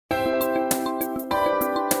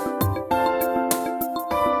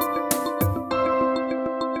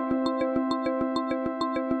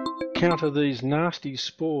encounter these nasty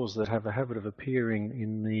spores that have a habit of appearing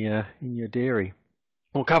in your dairy.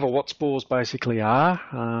 We'll cover what spores basically are,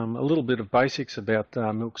 a little bit of basics about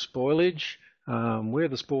milk spoilage, where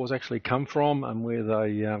the spores actually come from and where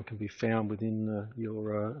they can be found within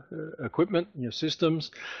your equipment, your systems,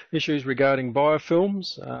 issues regarding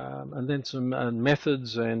biofilms, and then some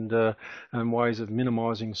methods and ways of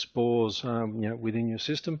minimising spores within your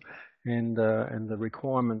system, and the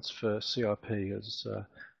requirements for CIP. As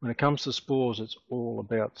when it comes to spores, it's all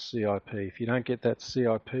about CIP. If you don't get that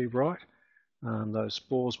CIP right, those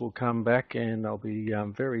spores will come back and they'll be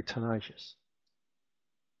very tenacious.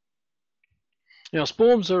 Now,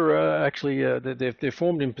 spores are actually they're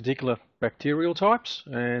formed in particular bacterial types,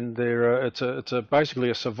 and it's basically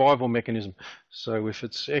a survival mechanism. So if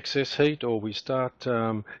it's excess heat, or we start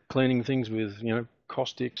cleaning things with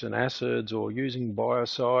caustics and acids, or using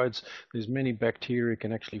biocides, there's many bacteria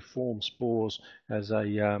can actually form spores as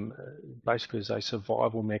a basically as a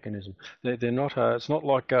survival mechanism. They're not it's not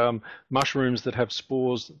like mushrooms that have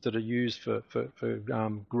spores that are used for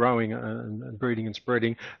growing and breeding and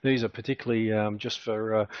spreading. These are particularly just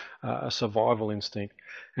for a survival instinct,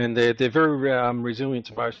 and they're very resilient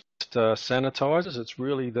to most sanitizers. It's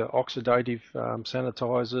really the oxidative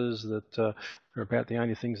sanitizers that are about the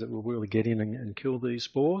only things that will really get in and kill these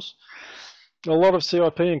spores. A lot of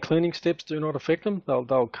CIP and cleaning steps do not affect them.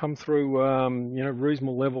 They'll come through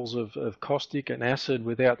reasonable levels of caustic and acid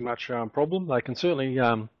without much problem. They can certainly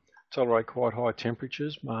tolerate quite high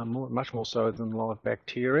temperatures, much more so than live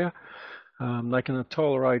bacteria. They can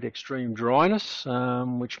tolerate extreme dryness,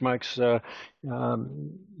 which makes the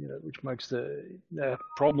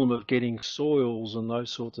problem of getting soils and those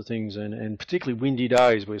sorts of things, and particularly windy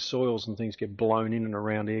days where soils and things get blown in and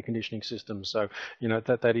around air conditioning systems. So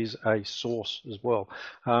that is a source as well,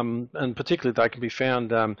 and particularly they can be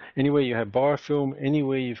found anywhere you have biofilm,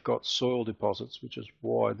 anywhere you've got soil deposits, which is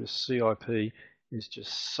why the CIP is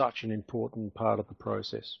just such an important part of the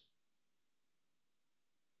process.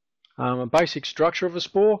 A basic structure of a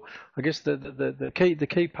spore, I guess the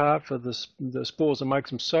key part for the spores that makes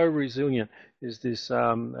them so resilient is this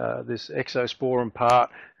this exosporum part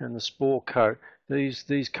and the spore coat.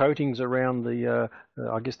 These coatings around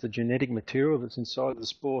I guess the genetic material that's inside the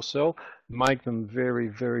spore cell make them very,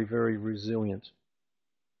 very, very resilient.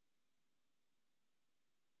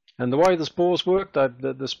 And the way the spores work,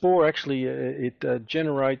 the spore actually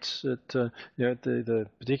generates the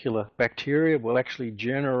particular bacteria will actually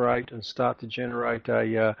generate and start to generate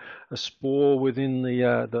a spore within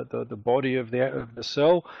the body of the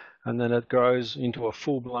cell, and then it grows into a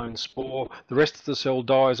full-blown spore. The rest of the cell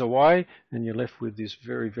dies away, and you're left with this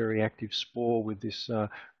very, very active spore with this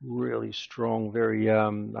really strong, very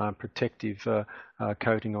protective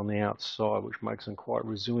coating on the outside, which makes them quite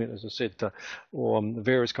resilient, as I said, to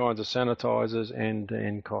various kinds of sanitizers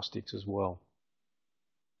and caustics as well.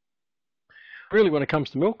 Really, when it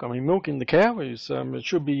comes to milk, I mean, milk in the cow is it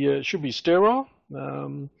should be sterile.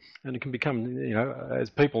 And it can become,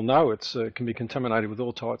 as people know, it can be contaminated with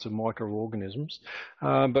all types of microorganisms.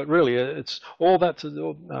 But really, it's all that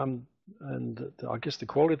and I guess the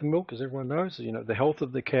quality of the milk, as everyone knows, the health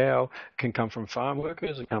of the cow can come from farm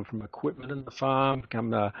workers, it can come from equipment in the farm,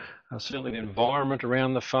 certainly the environment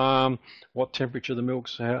around the farm, what temperature the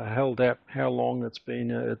milk's held at, how long it's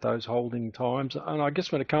been at those holding times. And I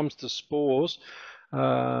guess when it comes to spores,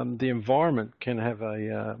 the environment can have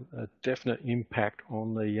a definite impact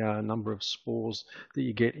on the number of spores that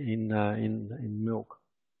you get in milk.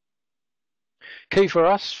 Key for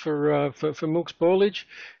us for milk spoilage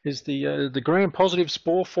is the gram-positive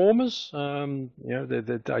spore formers.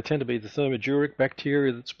 They tend to be the thermoduric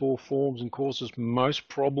bacteria that spore forms and causes most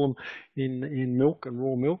problem in milk and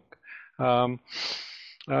raw milk.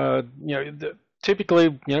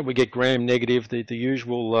 Typically, we get gram-negative, the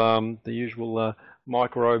usual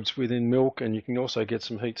microbes within milk, and you can also get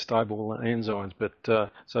some heat-stable enzymes. But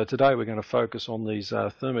so today we're going to focus on these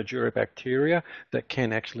thermoduric bacteria that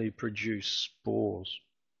can actually produce spores.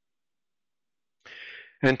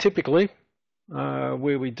 And typically,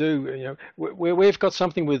 where we do, where we've got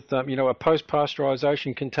something with, a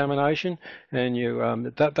post-pasteurization contamination, and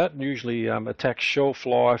that usually attacks shelf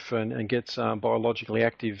life and gets biologically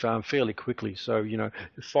active fairly quickly. So,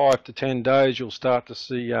 5 to 10 days, you'll start to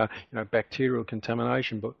see, bacterial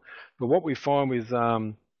contamination. But what we find with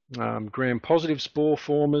gram-positive spore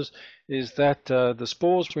formers is that the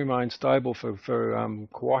spores remain stable for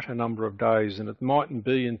quite a number of days, and it mightn't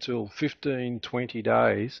be until 15-20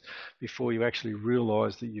 days before you actually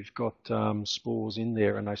realise that you've got spores in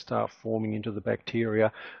there, and they start forming into the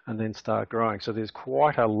bacteria and then start growing. So there's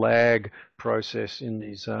quite a lag process in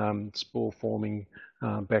these spore forming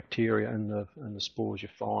bacteria and the spores you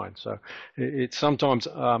find. So it's sometimes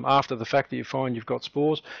after the fact that you find you've got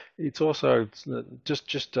spores, it's also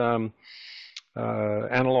just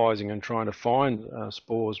analysing and trying to find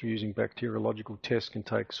spores using bacteriological tests can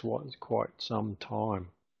take quite some time.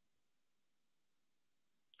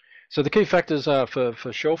 So the key factors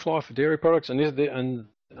for shelf life for dairy products, and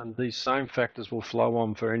these same factors will flow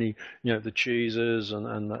on for any, the cheeses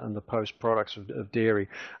and the post products of dairy.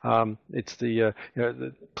 It's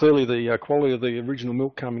clearly the quality of the original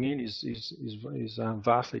milk coming in is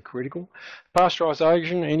vastly critical.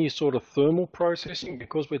 Pasteurisation, any sort of thermal processing,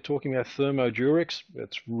 because we're talking about thermodurics,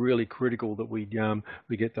 it's really critical that we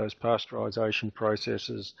get those pasteurisation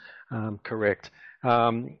processes correct.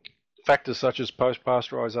 Factors such as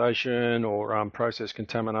post-pasteurisation or process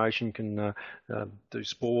contamination can do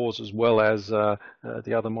spores, as well as the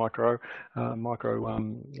other micro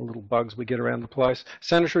little bugs we get around the place.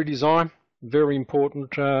 Sanitary design, very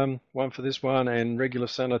important one for this one, and regular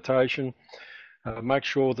sanitation. Make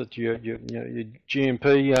sure that your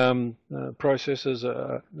GMP processes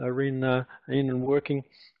are in and working.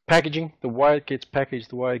 Packaging, the way it gets packaged,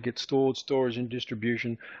 the way it gets stored, storage and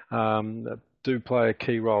distribution do play a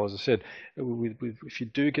key role. As I said, if you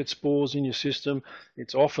do get spores in your system,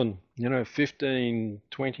 it's often 15,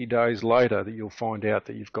 20 days later that you'll find out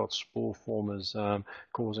that you've got spore formers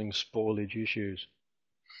causing spoilage issues.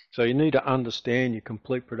 So you need to understand your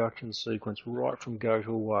complete production sequence right from go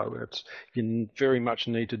to woe. You very much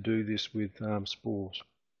need to do this with spores.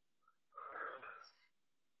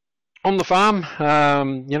 On the farm,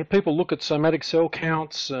 people look at somatic cell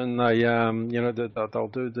counts, and they'll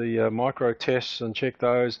do the micro tests and check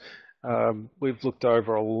those. We've looked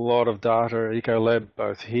over a lot of data at Ecolab,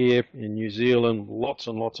 both here in New Zealand, lots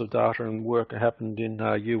and lots of data and work happened in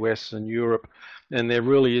US and Europe, and there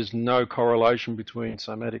really is no correlation between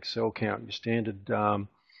somatic cell count, your standard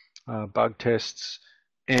bug tests,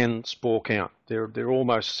 and spore count. They're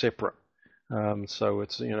almost separate. So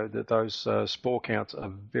it's those spore counts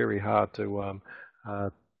are very hard to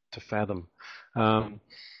fathom.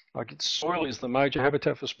 Soil is the major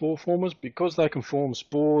habitat for spore formers. Because they can form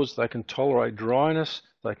spores, they can tolerate dryness,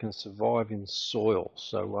 they can survive in soil.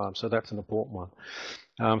 So that's an important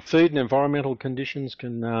one. Feed and environmental conditions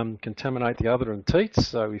can contaminate the udder and teats.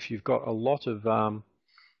 So if you've got a lot of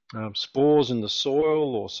spores in the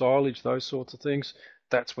soil or silage, those sorts of things,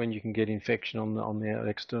 that's when you can get infection on the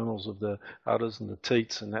externals of the udders and the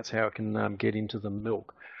teats, and that's how it can get into the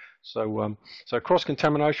milk. So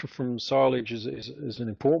cross-contamination from silage is an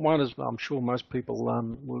important one, as I'm sure most people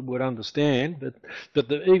would understand.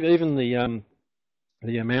 But even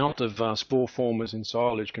the amount of spore formers in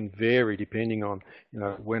silage can vary depending on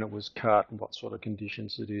when it was cut and what sort of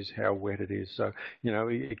conditions it is, how wet it is. So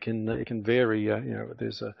it can vary.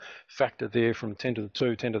 There's a factor there from 10 to the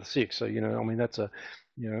 2, 10 to the 6. So that's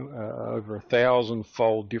over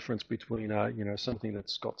 1,000-fold difference between something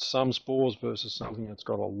that's got some spores versus something that's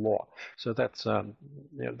got a lot. So that's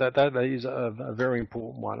that is a very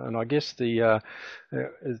important one. And I guess the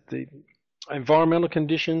environmental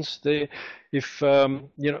conditions there, if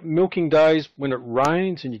milking days when it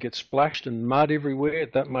rains and you get splashed and mud everywhere,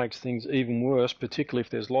 that makes things even worse, particularly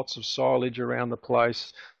if there's lots of silage around the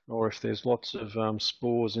place or if there's lots of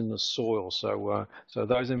spores in the soil. So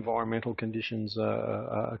those environmental conditions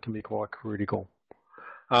can be quite critical.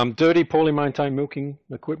 Dirty, poorly maintained milking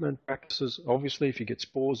equipment practices. Obviously, if you get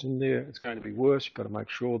spores in there, it's going to be worse. You've got to make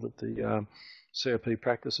sure that the COP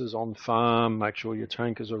practices on farm, make sure your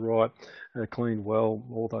tankers are right, cleaned well,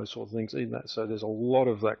 all those sort of things. Even that, so there's a lot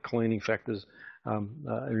of that cleaning factors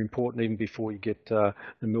are important even before you get the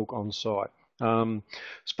milk on site.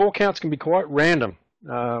 Spore counts can be quite random.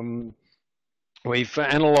 We've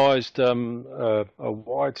analysed a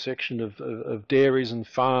wide section of dairies and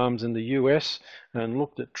farms in the US and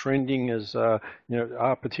looked at trending as, are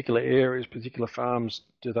particular areas, particular farms,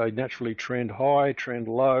 do they naturally trend high, trend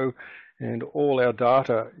low? And all our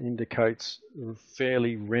data indicates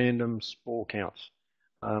fairly random spore counts.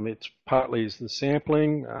 It's partly is the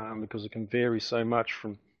sampling because it can vary so much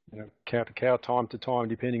from cow to cow, time to time,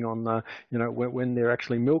 depending on when they're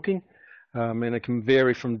actually milking. And it can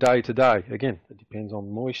vary from day to day. Again, it depends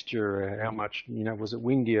on moisture, how much, was it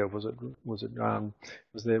windier, was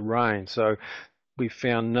there rain? So we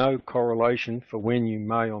found no correlation for when you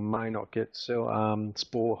may or may not get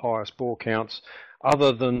higher spore counts,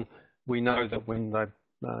 other than we know that when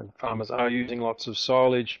farmers are using lots of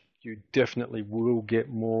silage, you definitely will get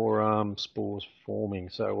more spores forming.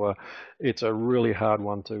 So it's a really hard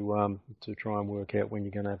one to try and work out when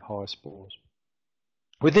you're going to have high spores.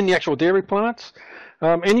 Within the actual dairy plants,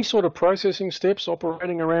 any sort of processing steps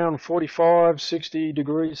operating around 45, 60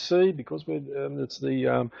 degrees C, because it's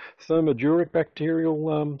the thermoduric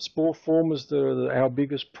bacterial spore formers that are our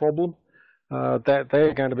biggest problem. That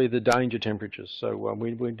they're going to be the danger temperatures. So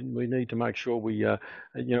we need to make sure we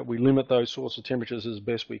limit those sorts of temperatures as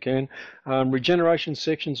best we can. Regeneration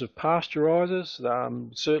sections of pasteurisers,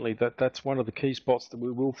 certainly that's one of the key spots that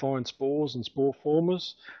we will find spores and spore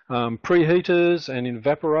formers. Preheaters and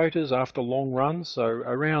evaporators after long runs, so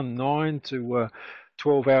around 9 to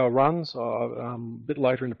 12-hour runs. A bit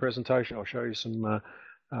later in the presentation, I'll show you some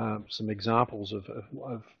examples of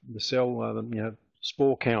the cell,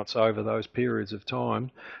 spore counts over those periods of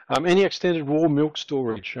time. Any extended raw milk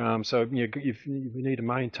storage, so if you need to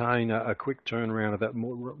maintain a quick turnaround of that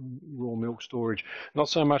raw milk storage, not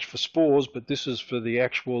so much for spores, but this is for the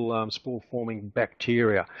actual spore-forming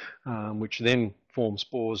bacteria, which then form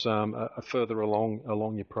spores further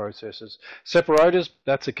along your processes. Separators,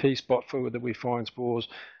 that's a key spot that we find spores.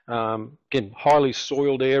 Again, highly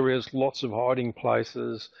soiled areas, lots of hiding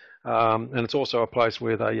places. And it's also a place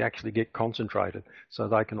where they actually get concentrated, so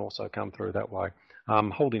they can also come through that way.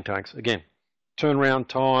 Holding tanks, again, turnaround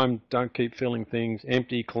time, don't keep filling things,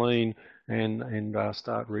 empty, clean, and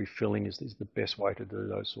start refilling is the best way to do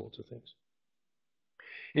those sorts of things.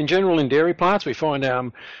 In general, in dairy plants, we find,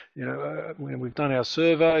 when we've done our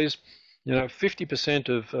surveys, 50%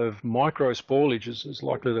 of micro spoilage is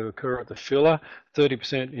likely to occur at the filler,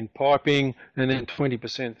 30% in piping, and then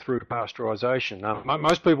 20% through to pasteurisation. Now,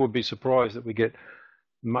 most people would be surprised that we get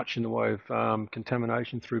much in the way of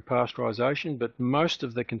contamination through pasteurisation, but most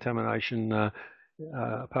of the contamination,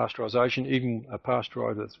 pasteurisation, even a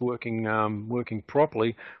pasteuriser that's working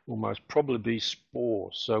properly, will most probably be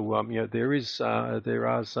spores. So there is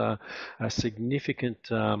a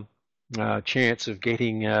significant chance of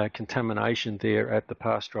getting contamination there at the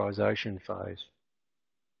pasteurisation phase.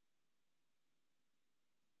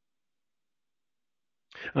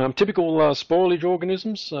 Typical spoilage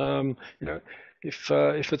organisms, if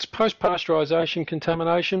it's post-pasteurisation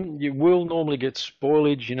contamination, you will normally get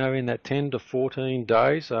spoilage, in that 10 to 14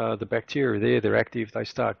 days. The bacteria they're active, they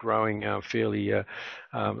start growing fairly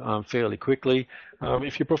quickly.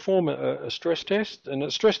 If you perform a stress test, and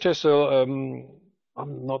a stress test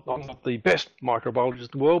I'm not the best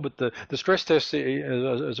microbiologist in the world, but the stress tests,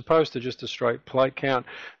 as opposed to just a straight plate count,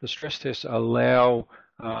 the stress tests allow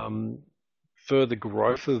further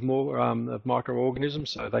growth of more of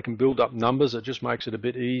microorganisms, so they can build up numbers. It just makes it a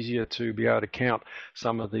bit easier to be able to count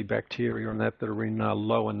some of the bacteria and that are in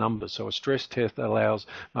lower numbers. So a stress test allows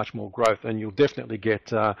much more growth, and you'll definitely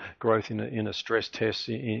get growth in a stress test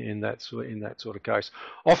in that sort of case.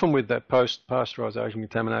 Often with that post-pasteurisation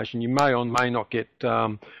contamination, you may or may not get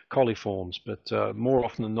coliforms, but more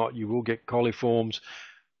often than not, you will get coliforms.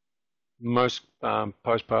 Most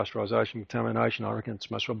post-pasteurisation contamination, I reckon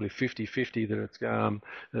it's most probably 50-50 that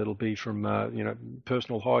it'll be from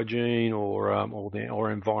personal hygiene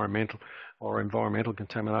or environmental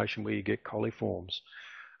contamination where you get coliforms.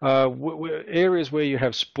 Areas where you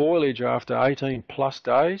have spoilage after 18 plus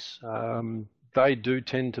days, they do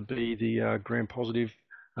tend to be the gram-positive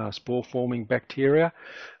spore-forming bacteria.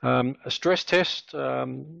 A stress test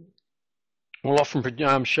will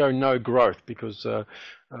often show no growth, because the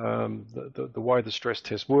way the stress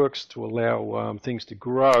test works to allow things to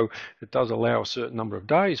grow, it does allow a certain number of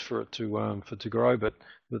days for it to grow, but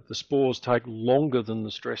the spores take longer than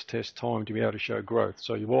the stress test time to be able to show growth.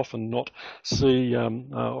 So you will often not see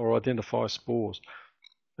or identify spores.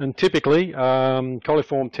 And typically,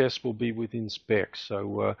 coliform tests will be within specs.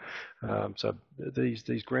 So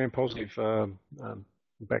these gram-positive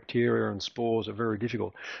bacteria and spores are very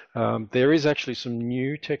difficult. There is actually some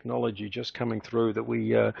new technology just coming through that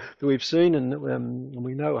we've seen, and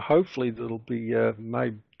we know hopefully that'll be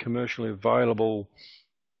made commercially available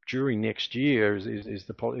during next year is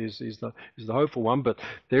the hopeful one. But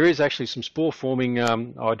there is actually some spore forming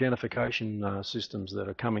identification systems that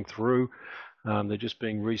are coming through. They're just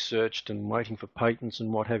being researched and waiting for patents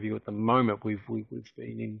and what have you at the moment. We've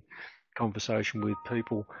been in conversation with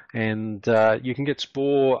people, and you can get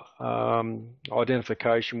spore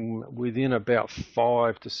identification within about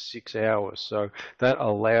 5 to 6 hours. So that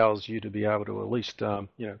allows you to be able to at least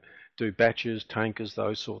do batches, tankers,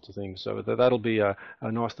 those sorts of things. So that'll be a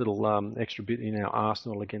nice little extra bit in our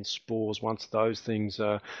arsenal against spores once those things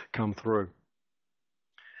come through.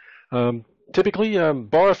 Typically,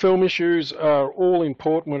 biofilm issues are all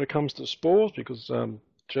important when it comes to spores, because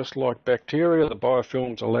just like bacteria, the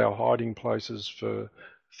biofilms allow hiding places for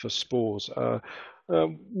spores.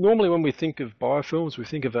 Normally, when we think of biofilms, we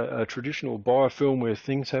think of a traditional biofilm where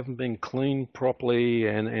things haven't been cleaned properly,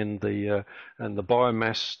 and the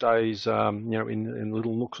biomass stays, in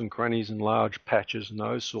little nooks and crannies and large patches and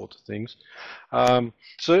those sorts of things.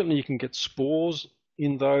 Certainly, you can get spores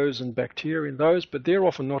in those and bacteria in those, but they're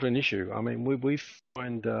often not an issue. I mean, we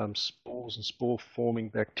find spores and spore-forming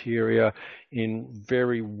bacteria in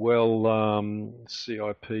very well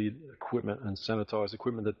CIP equipment and sanitized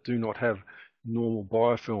equipment that do not have normal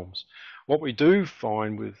biofilms. What we do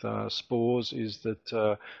find with spores is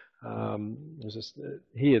that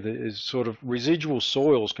here there is sort of residual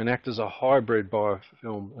soils can act as a hybrid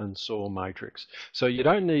biofilm and soil matrix. So you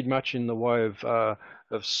don't need much in the way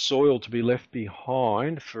of soil to be left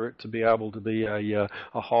behind for it to be able to be a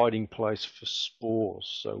hiding place for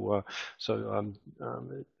spores. And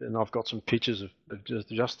I've got some pictures of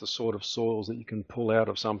just the sort of soils that you can pull out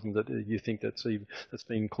of something that you think that's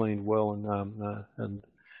been cleaned well,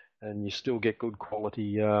 and you still get good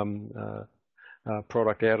quality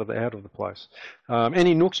product out of the place.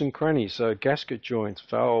 Any nooks and crannies, so gasket joints,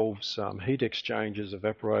 valves, heat exchangers,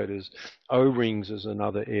 evaporators, O-rings is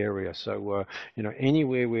another area. So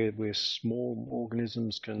anywhere where small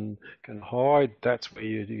organisms can hide, that's where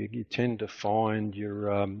you tend to find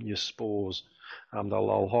your spores.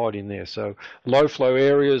 They'll hide in there. So low flow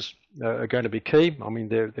areas are going to be key. I mean,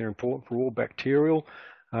 they're important for all bacterial,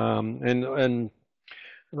 and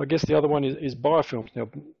I guess the other one is biofilms. Now,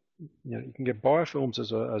 you can get biofilms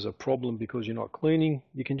as a problem because you're not cleaning.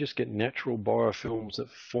 You can just get natural biofilms that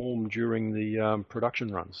form during the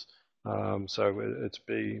production runs. So it's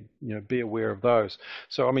be aware of those.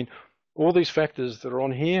 So I mean, all these factors that are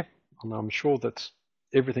on here, I'm sure that's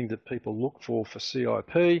everything that people look for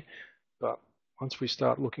CIP. But once we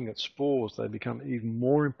start looking at spores, they become even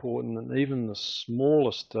more important, and even the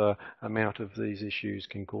smallest amount of these issues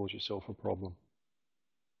can cause yourself a problem.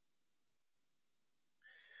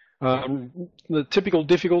 The typical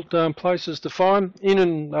difficult places to find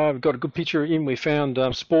I've got a good picture in. We found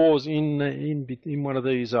spores in one of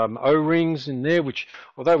these O-rings in there, which,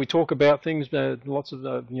 although we talk about things, lots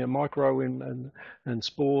of micro and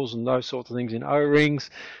spores and those sorts of things in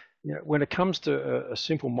O-rings. When it comes to a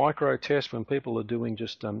simple micro test, when people are doing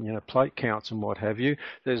just plate counts and what have you,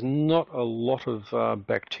 there's not a lot of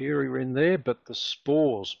bacteria in there, but the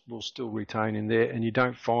spores will still retain in there, and you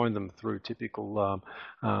don't find them through typical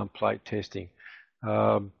plate testing.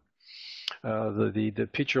 The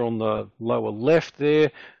picture on the lower left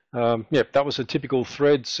there, that was a typical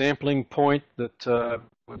thread sampling point that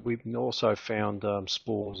we've also found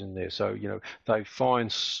spores in there. So they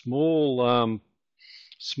find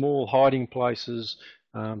small hiding places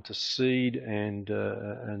to seed and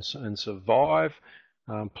survive,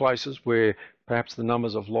 places where perhaps the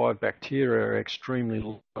numbers of live bacteria are extremely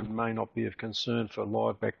low and may not be of concern for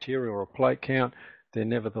live bacteria or a plate count. They're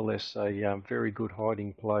nevertheless a very good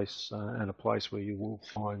hiding place and a place where you will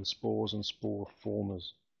find spores and spore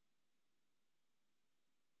formers.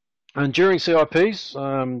 And during CIPs,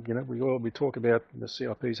 we talk about the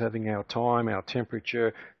CIPs having our time, our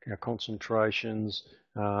temperature, our concentrations,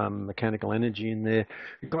 mechanical energy in there.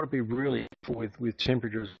 You've got to be really careful with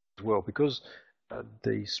temperatures as well, because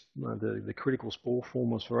the critical spore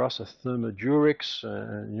formers for us are thermodurics,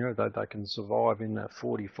 and they can survive in that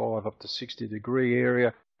 45 up to 60 degree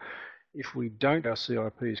area. If we don't do our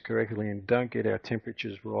CIPs correctly and don't get our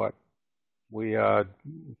temperatures right,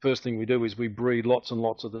 first thing we do is we breed lots and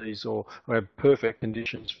lots of these, or have perfect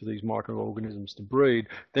conditions for these microorganisms to breed.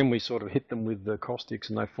 Then we sort of hit them with the caustics,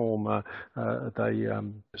 and they form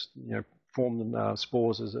form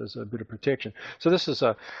spores as a bit of protection. So this is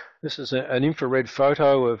an infrared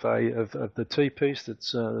photo of the T-piece.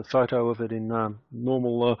 That's a photo of it in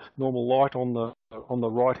normal light on the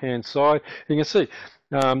right hand side. You can see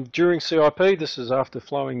during CIP, this is after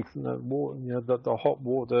flowing the hot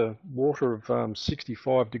water of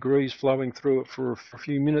 65 degrees flowing through it for a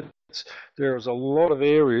few minutes. There is a lot of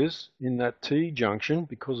areas in that T junction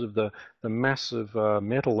because of the mass of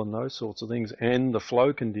metal and those sorts of things, and the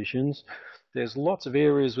flow conditions. There's lots of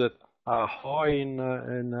areas that are high in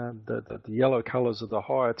the yellow colours of the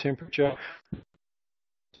higher temperature.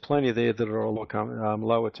 Plenty there that are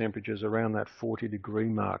lower temperatures around that 40 degree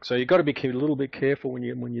mark. So you've got to be a little bit careful when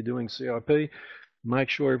you're doing CIP. Make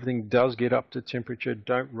sure everything does get up to temperature.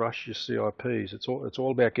 Don't rush your CIPs. It's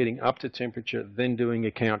all about getting up to temperature, then doing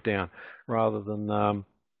a countdown, rather than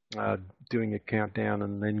doing a countdown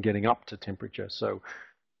and then getting up to temperature. So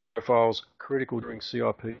profiles critical during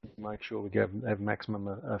CIP. Make sure we have maximum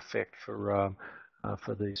effect for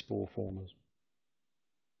these spore formers.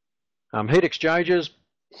 Heat exchangers.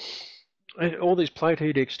 And all these plate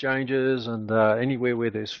heat exchangers and anywhere where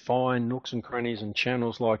there's fine nooks and crannies and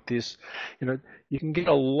channels like this, you know, you can get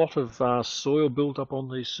a lot of soil built up on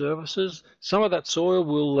these surfaces. Some of that soil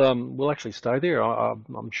will actually stay there.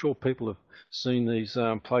 I'm sure people have seen these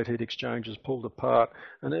plate heat exchangers pulled apart,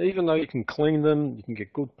 and even though you can clean them, you can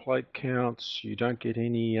get good plate counts. You don't get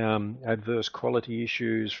any adverse quality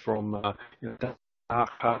issues from dark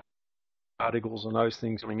particles and those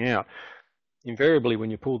things coming out. Invariably,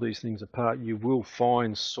 when you pull these things apart, you will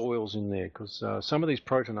find soils in there because some of these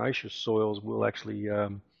proteinaceous soils will actually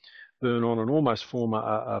burn on and almost form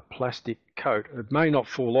a plastic coat. It may not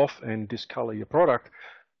fall off and discolour your product,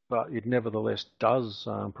 but it nevertheless does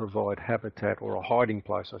provide habitat, or a hiding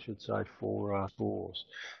place, I should say, for spores.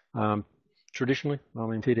 Um, Traditionally, I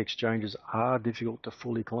mean, heat exchangers are difficult to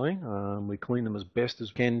fully clean. We clean them as best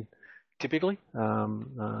as we can, typically,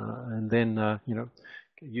 and then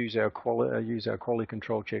use our quality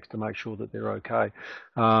control checks to make sure that they're okay.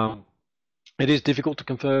 It is difficult to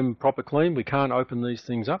confirm proper clean. We can't open these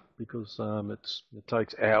things up because it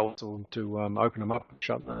takes hours to open them up and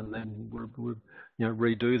shut them, and then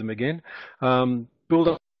redo them again. Build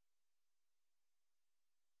up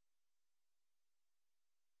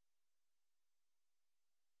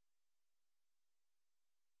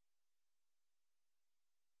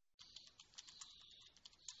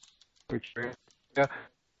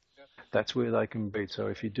that's where they can breed. So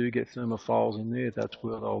if you do get thermophiles in there, that's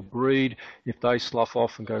where they'll breed. If they slough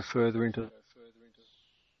off and go further into,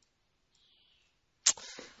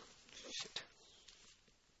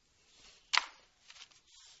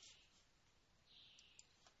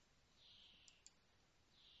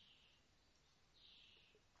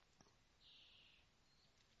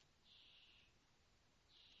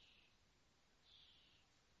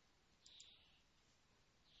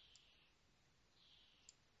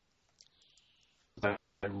 they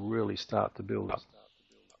really start to build up.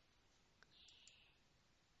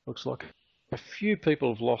 Looks like a few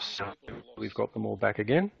people have lost. We've got them all back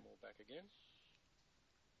again.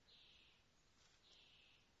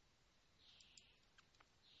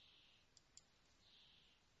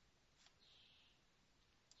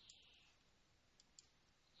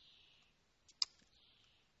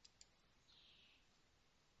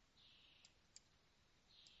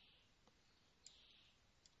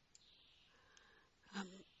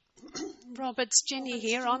 Rob, it's Jenny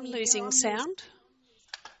here. I'm losing sound,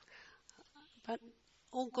 but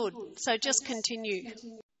all good. So just continue.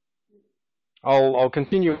 I'll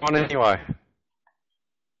continue on anyway.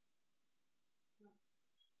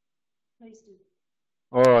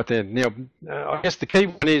 All right then. Now, I guess the key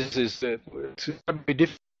one is that it's going to be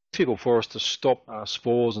difficult for us to stop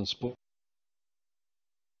spores and spores.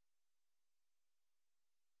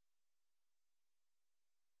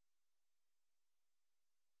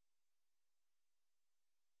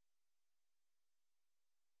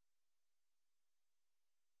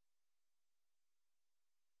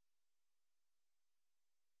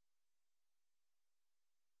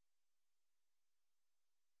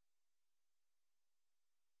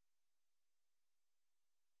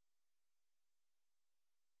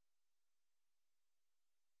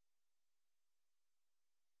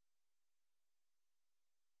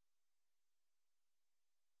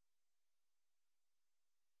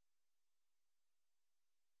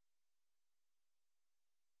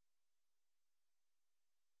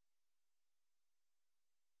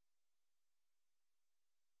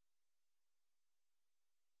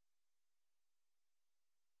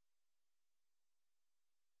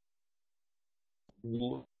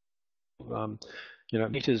 Um,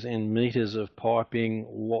 meters and meters of piping,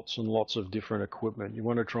 lots and lots of different equipment. You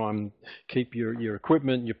want to try and keep your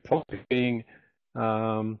equipment, your piping,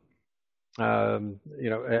 um, to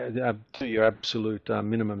your absolute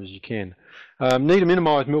minimum as you can. Need to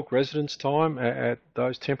minimise milk residence time at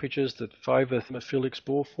those temperatures that favour thermophilic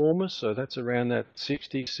spore formers. So that's around that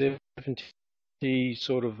 60, 70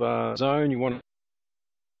 sort of zone. You want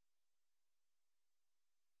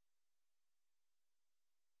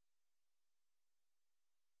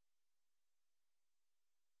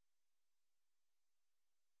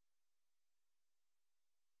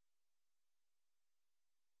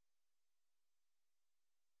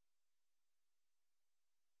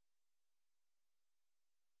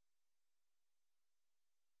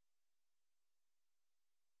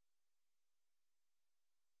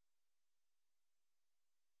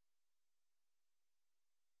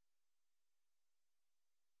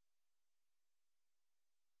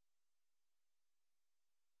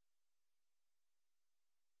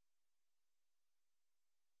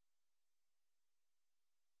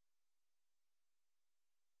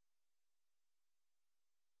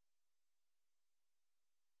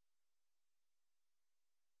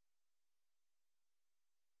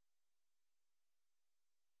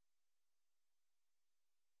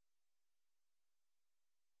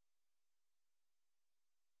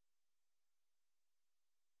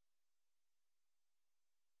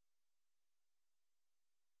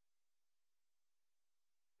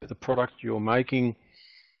the product you're making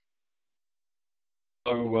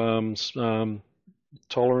low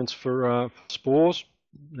tolerance for spores,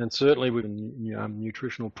 and certainly with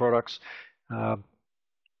nutritional products,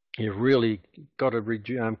 you've really got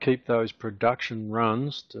to keep those production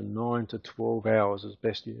runs to 9 to 12 hours as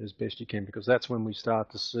best you can, because that's when we start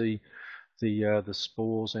to see the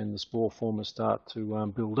spores and the spore formers start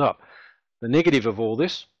to build up. The negative of all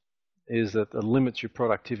this is that it limits your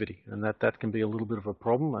productivity, and that can be a little bit of a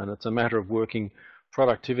problem, and it's a matter of working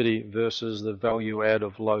productivity versus the value add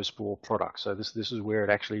of low spore products. So this is where it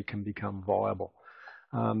actually can become viable.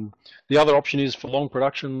 The other option is for long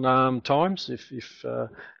production times. If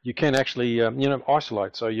you can actually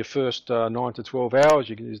isolate. So your first 9 to 12 hours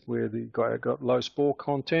is where you got low spore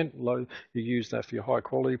content. You use that for your high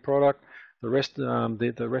quality product. The rest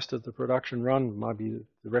of the production run, maybe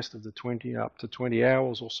the rest of the 20 up to 20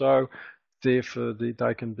 hours or so, they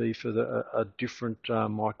can be for a different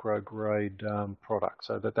micro grade product.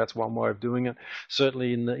 So that's one way of doing it.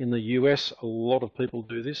 Certainly in the US, a lot of people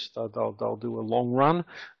do this. They'll do a long run,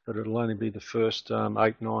 but it'll only be the first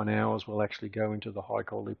 8-9 hours will actually go into the high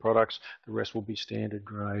quality products. The rest will be standard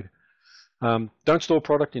grade. Don't store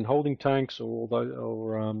product in holding tanks or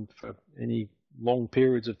for any long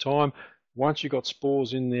periods of time. Once you've got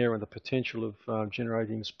spores in there and the potential of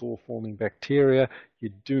generating spore-forming bacteria, you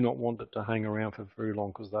do not want it to hang around for very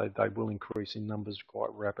long, because they will increase in numbers quite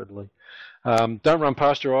rapidly. Don't run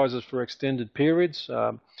pasteurizers for extended periods.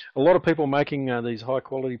 A lot of people making these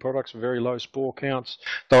high-quality products with very low spore counts,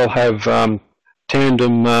 they'll have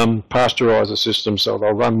tandem pasteurizer systems, so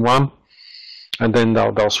they'll run one, and then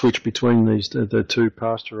they'll switch between the two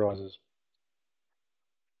pasteurizers.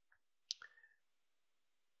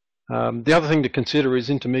 The other thing to consider is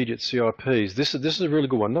intermediate CIPs. This is a really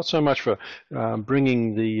good one. Not so much for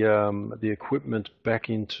bringing the equipment back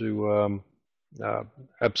into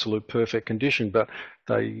absolute perfect condition, but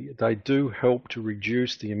they do help to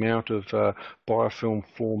reduce the amount of biofilm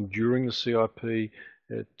formed during the CIP.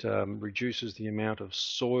 It reduces the amount of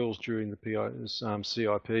soils during the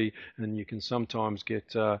CIP, and you can sometimes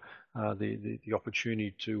get the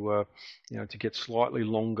opportunity to get slightly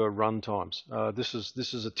longer run times. This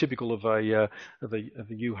is a typical of a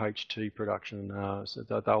UHT production. So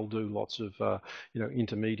they'll do lots of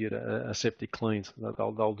intermediate aseptic cleans.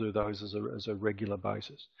 They'll do those as a regular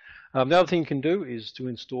basis. The other thing you can do is to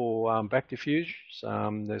install bactifugers.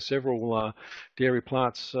 There's several dairy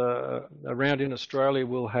plants around in Australia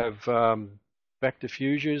will have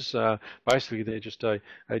bactifugers. Basically, they're just a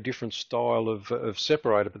different style of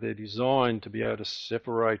separator, but they're designed to be able to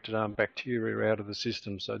separate bacteria out of the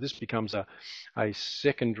system. So this becomes a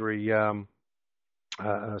secondary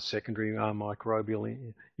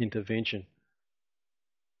microbial intervention.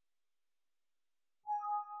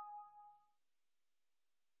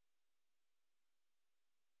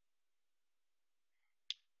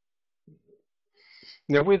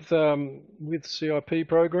 Now, with CIP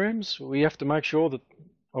programs, we have to make sure that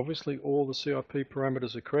obviously all the CIP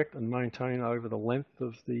parameters are correct and maintained over the length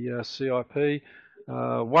of the CIP.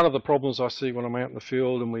 One of the problems I see when I'm out in the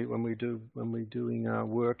field and when we're doing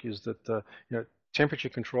work is that temperature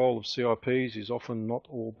control of CIPs is often not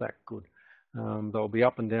all that good. They'll be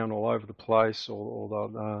up and down all over the place, so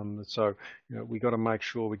we've got to make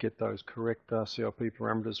sure we get those correct CIP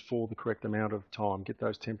parameters for the correct amount of time, get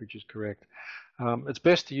those temperatures correct. It's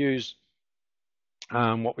best to use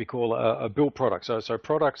what we call a built product. So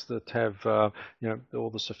products that have all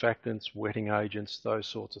the surfactants, wetting agents, those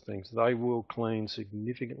sorts of things. They will clean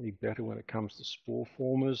significantly better when it comes to spore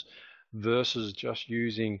formers versus just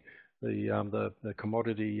using the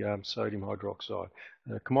commodity sodium hydroxide.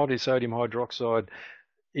 Commodity sodium hydroxide,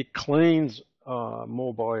 it cleans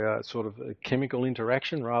more by a sort of a chemical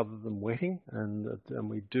interaction rather than wetting, and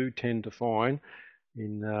we do tend to find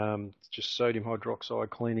in just sodium hydroxide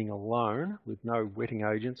cleaning alone with no wetting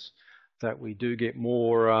agents that we do get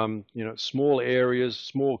more small areas,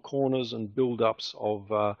 small corners and build-ups of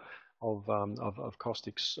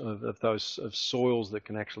caustics of soils that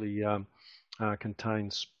can actually contain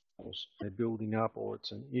spores. They're building up, or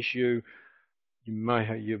it's an issue.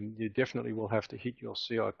 You definitely will have to hit your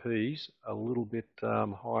CIPs a little bit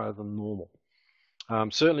higher than normal.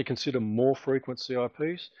 Certainly consider more frequent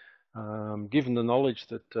CIPs. Given the knowledge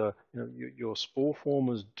that your spore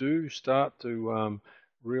formers do start to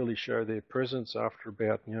really show their presence after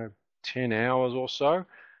about 10 hours or so,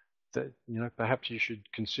 that perhaps you should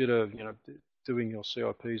consider doing your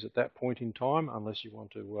CIPs at that point in time, unless you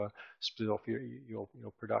want to split off your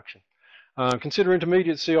production. Consider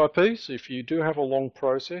intermediate CIPs. If you do have a long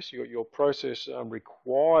process, your process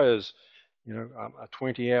requires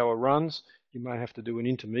 20-hour runs. you may have to do an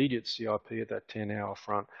intermediate CIP at that 10-hour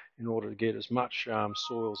front in order to get as much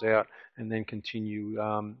soils out and then continue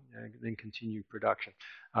production.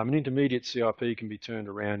 An intermediate CIP can be turned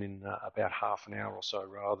around in about half an hour or so,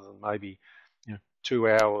 rather than maybe 2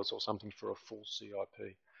 hours or something for a full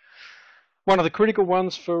CIP. One of the critical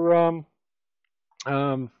ones for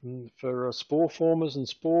spore formers and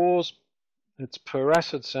spores, it's per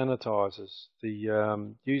acid sanitizers.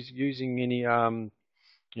 The using any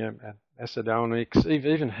acidonics,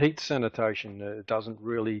 even heat sanitation doesn't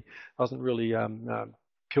really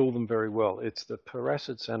kill them very well. It's the per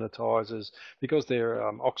acid sanitizers, because they're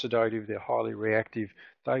oxidative, they're highly reactive.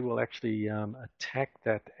 They will actually attack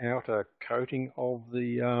that outer coating of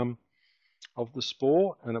the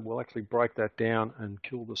spore, and it will actually break that down and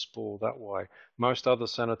kill the spore that way. Most other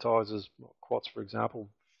sanitizers, quats for example,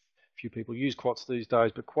 few people use quats these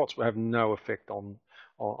days, but quats will have no effect on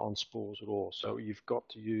spores at all. So you've got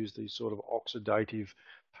to use these sort of oxidative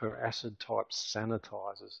per acid type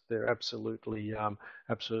sanitizers. They're absolutely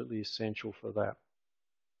essential for that.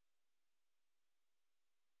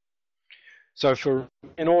 So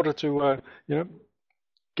in order to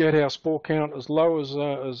get our spore count as low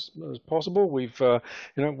as possible, we find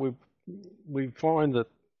that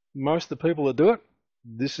most of the people that do it,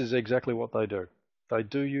 this is exactly what they do. They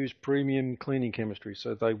do use premium cleaning chemistry,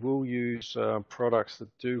 so they will use products that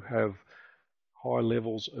do have high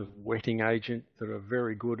levels of wetting agent that are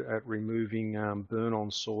very good at removing burn-on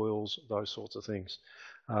soils, those sorts of things.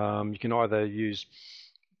 You can either use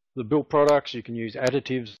the built products, you can use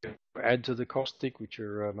additives to add to the caustic, which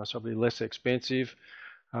are most probably less expensive.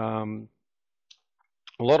 A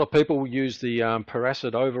lot of people will use the per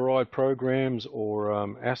acid override programs or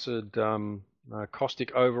acid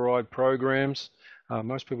caustic override programs.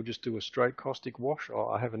 Most people just do a straight caustic wash.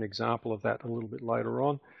 I have an example of that a little bit later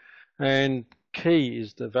on. And key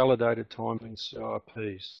is the validated time in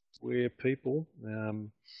CIPs, where people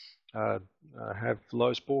have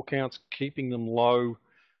low spore counts, keeping them low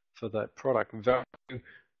for that product value.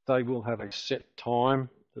 They will have a set time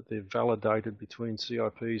that they're validated between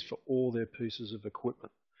CIPs for all their pieces of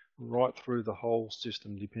equipment, right through the whole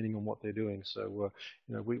system, depending on what they're doing. So,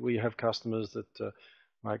 we have customers that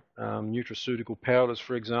make nutraceutical powders,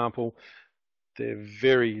 for example. They're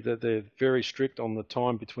very strict on the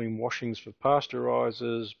time between washings for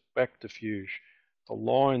pasteurizers, back diffuge. The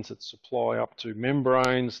lines that supply up to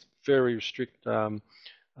membranes, very strict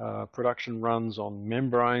production runs on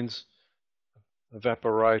membranes,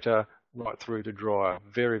 evaporator, right through to dryer.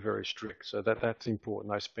 Very, very strict. So that's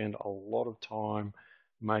important. They spend a lot of time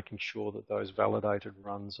making sure that those validated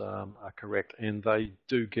runs are correct, and they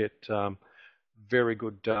do get very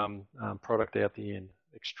good product out the end.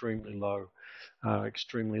 Extremely low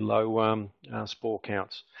spore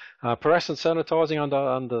counts. Per acid sanitizing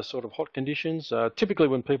under sort of hot conditions. Typically,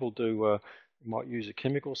 when people do, might use a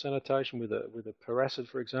chemical sanitation with a per acid,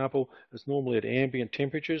 for example. It's normally at ambient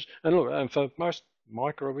temperatures, and look, and for most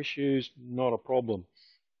micro issues, not a problem.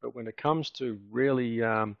 But when it comes to really,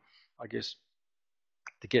 I guess,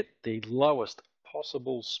 to get the lowest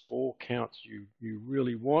possible spore counts you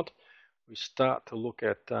really want, we start to look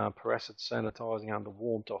at per acid sanitizing under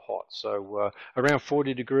warm to hot. So around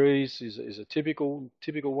 40 degrees is a typical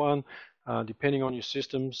one. Depending on your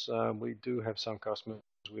systems, we do have some customers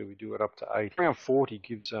where we do it up to 80. Around 40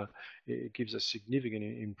 gives a significant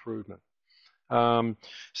improvement.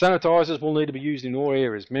 Sanitizers will need to be used in all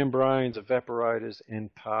areas: membranes, evaporators, and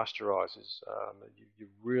pasteurizers.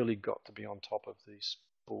 You've really got to be on top of these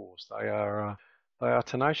spores. They are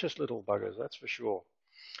tenacious little buggers, that's for sure.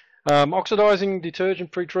 Oxidizing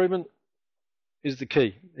detergent pre-treatment is the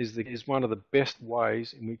key. Is one of the best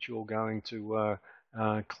ways in which you're going to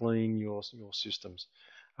clean your systems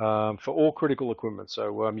for all critical equipment.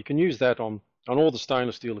 So you can use that on all the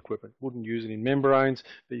stainless steel equipment. Wouldn't use it in membranes,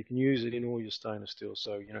 but you can use it in all your stainless steel.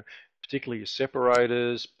 So particularly your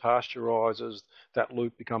separators, pasteurizers, that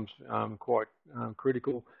loop becomes quite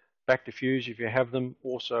critical. Back diffuse, if you have them,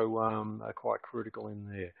 also are quite critical in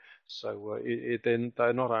there. So then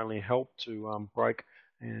they not only help to break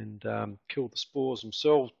and kill the spores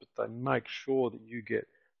themselves, but they make sure that you get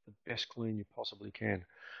the best clean you possibly can.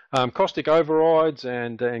 Caustic overrides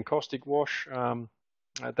and caustic wash,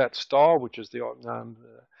 that style, which is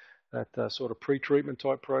that sort of pre-treatment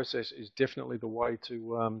type process, is definitely the way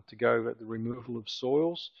to go at the removal of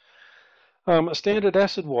soils. A standard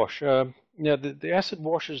acid wash. Now, the acid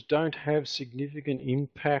washes don't have significant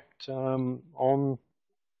impact on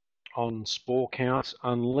spore counts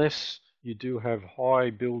unless you do have high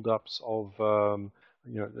buildups of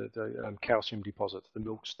the calcium deposits, the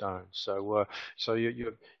milkstone. So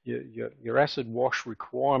your acid wash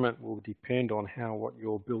requirement will depend on what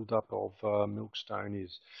your build-up of milkstone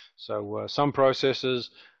is. So some processes,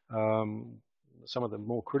 some of the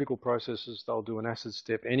more critical processes, they'll do an acid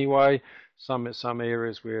step anyway. Some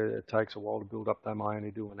areas where it takes a while to build up, they may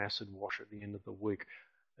only do an acid wash at the end of the week.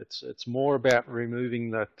 It's more about removing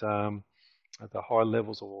that the high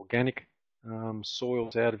levels of organic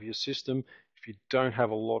soils out of your system. If you don't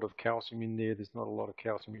have a lot of calcium in there, there's not a lot of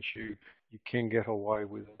calcium issue, you can get away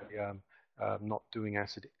with not doing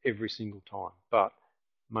acid every single time, but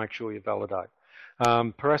make sure you validate.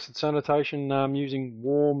 Per acid sanitation using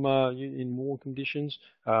in warm conditions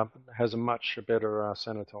has a much better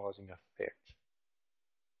sanitizing effect.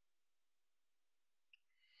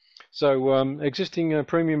 So existing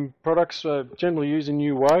premium products generally use in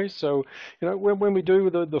new ways. So when we do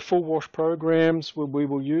the full wash programs, we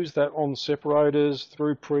will use that on separators,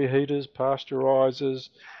 through preheaters, pasteurizers,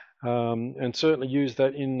 and certainly use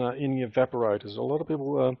that in the evaporators. A lot of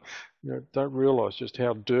people don't realise just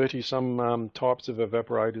how dirty some types of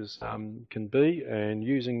evaporators can be, and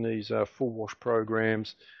using these full wash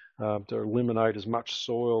programs to eliminate as much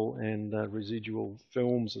soil and residual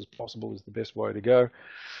films as possible is the best way to go.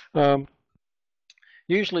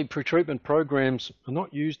 Usually pretreatment programs are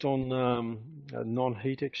not used on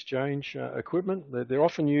non-heat exchange equipment. They're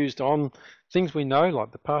often used on things we know,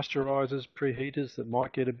 like the pasteurizers, preheaters that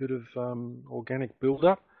might get a bit of organic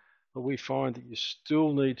buildup. But we find that you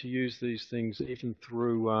still need to use these things even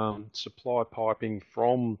through supply piping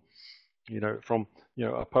from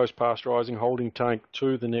a post-pasteurizing holding tank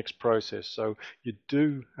to the next process. So you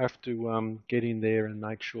do have to get in there and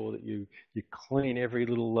make sure that you clean every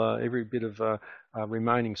bit of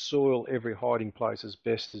remaining soil, every hiding place as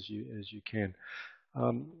best as you can.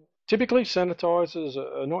 Typically, sanitizers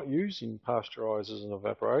are not used in pasteurizers and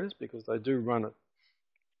evaporators because they do run at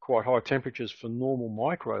quite high temperatures for normal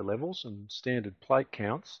micro levels and standard plate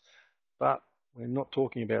counts. But we're not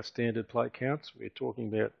talking about standard plate counts. We're talking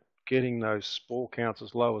about getting those spore counts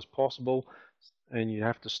as low as possible, and you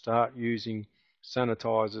have to start using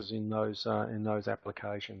sanitizers in those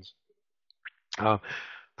applications.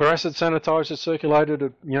 Per acid sanitizers circulated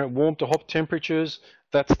at warm to hot temperatures.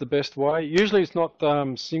 That's the best way. Usually it's not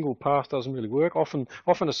single pass, doesn't really work. Often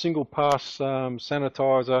a single pass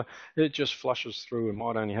sanitizer, it just flushes through and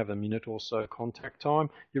might only have a minute or so contact time.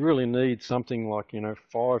 You really need something like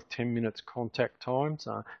 5-10 minutes contact times.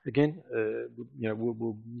 Again,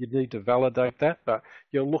 you need to validate that, but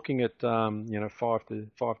you're looking at 5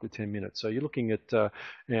 to 10 minutes. So you're looking at a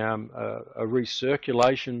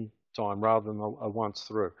recirculation time rather than a once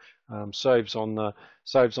through. Saves on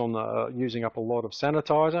using up a lot of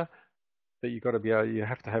sanitizer, but you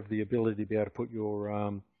have to have the ability to be able to put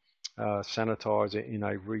your sanitizer in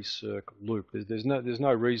a recirc loop. There's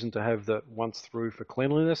no reason to have that once through for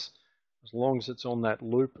cleanliness. As long as it's on that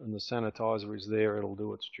loop and the sanitizer is there, it'll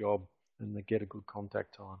do its job and they get a good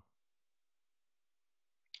contact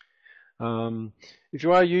time. If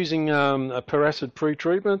you are using per acid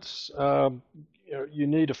pre-treatments, you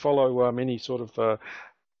need to follow any sort of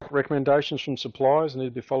recommendations from suppliers. Need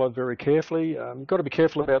to be followed very carefully. You've got to be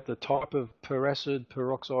careful about the type of per acid,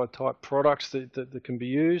 peroxide type products that can be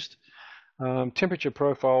used. Temperature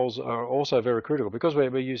profiles are also very critical because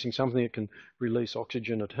we're using something that can release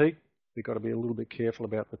oxygen at heat. We've got to be a little bit careful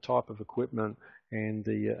about the type of equipment and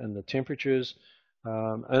the temperatures.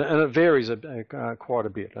 And it varies quite a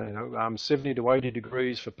bit. 70 to 80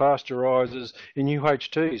 degrees for pasteurizers. In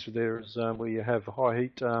UHTs, there's where you have high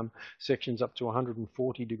heat sections up to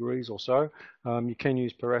 140 degrees or so. You can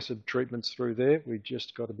use per acid treatments through there. We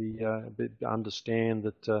just got to be understand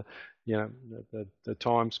that the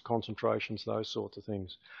times, concentrations, those sorts of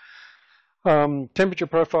things. Temperature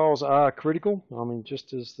profiles are critical. I mean,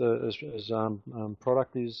 just as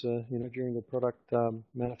product is, during the product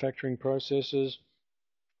manufacturing processes,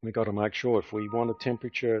 we've got to make sure if we want a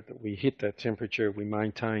temperature that we hit that temperature, we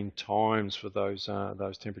maintain times for those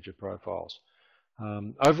temperature profiles.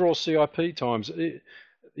 Overall CIP times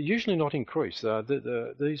usually not increased.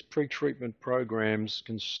 These pre-treatment programs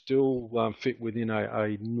can still fit within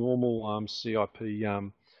a normal CIP.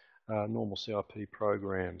 Normal CIP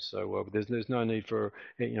programs, so there's no need for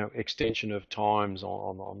extension of times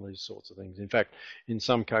on these sorts of things. In fact, in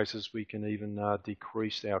some cases we can even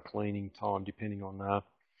decrease our cleaning time depending on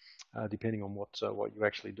what you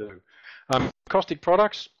actually do. Caustic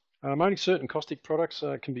products. Only certain caustic products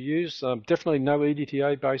can be used. Definitely no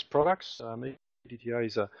EDTA-based products. EDTA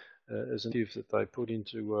is an additive that they put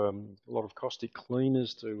into a lot of caustic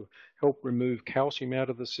cleaners to help remove calcium out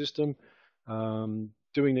of the system.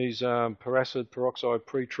 doing these peracid peroxide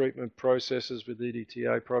pre-treatment processes with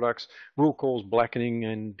EDTA products will cause blackening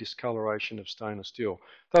and discoloration of stainless steel.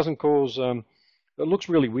 Doesn't cause, it looks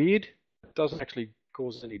really weird. It doesn't actually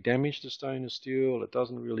cause any damage to stainless steel. It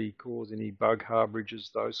doesn't really cause any bug harborages,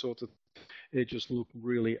 those sorts of things. It just looks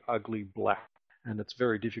really ugly black, and it's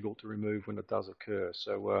very difficult to remove when it does occur.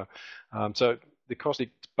 So, so the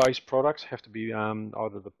caustic-based products have to be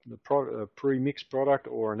either the pre-mixed product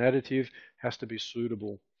or an additive has to be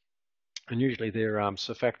suitable. And usually they're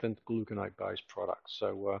surfactant gluconate-based products.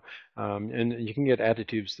 So, and you can get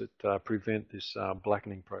additives that prevent this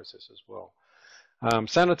blackening process as well.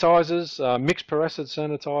 Sanitizers, mixed peracid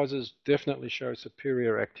sanitizers definitely show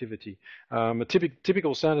superior activity. A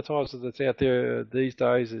typical sanitizer that's out there these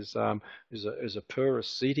days is a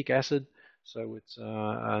peracetic acid. So it's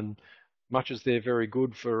much as they're very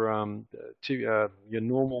good for your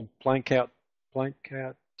normal plank out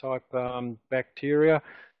type bacteria,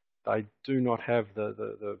 they do not have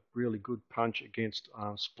the really good punch against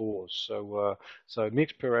spores. So so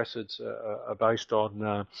mixed peracids are based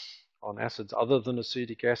on acids other than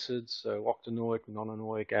acetic acids, so octanoic,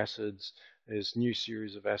 nonanoic acids. There's new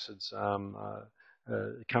series of acids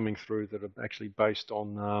coming through that are actually based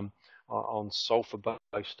on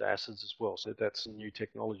sulfur-based acids as well. So that's some new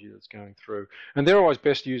technology that's going through, and they're always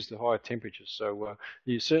best used at higher temperatures. So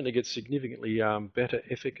you certainly get significantly better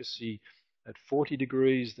efficacy at 40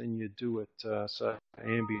 degrees than you do at say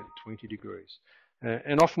ambient 20 degrees.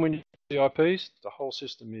 And often when you do CIPs, the whole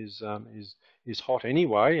system is hot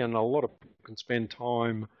anyway, and a lot of people can spend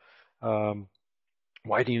time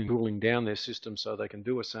waiting and cooling down their system so they can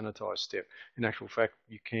do a sanitized step. In actual fact,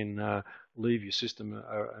 you can leave your system,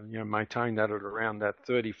 maintain that at around that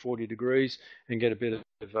 30, 40 degrees and get a bit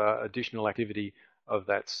of additional activity of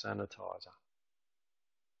that sanitizer.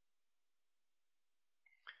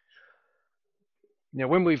 Now,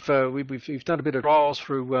 when we've done a bit of trials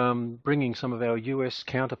through bringing some of our US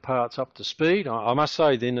counterparts up to speed, I must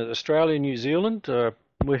say then that Australia and New Zealand,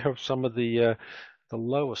 we have some of the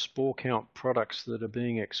lower spore count products that are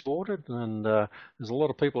being exported, and there's a lot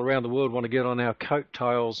of people around the world want to get on our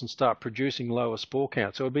coattails and start producing lower spore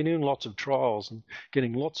count. So we've been doing lots of trials and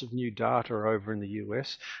getting lots of new data over in the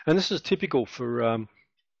US, and this is typical for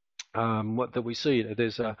what that we see.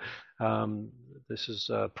 There's this is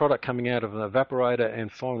a product coming out of an evaporator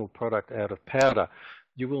and final product out of powder.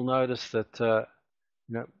 You will notice that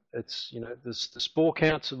it's the spore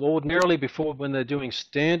counts ordinarily before, when they're doing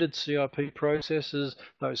standard CIP processes,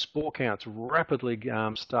 those spore counts rapidly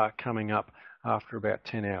start coming up after about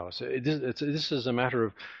 10 hours. So this is a matter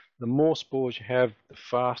of the more spores you have, the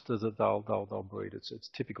faster that they'll breed. It's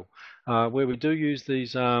typical. Where we do use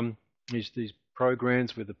these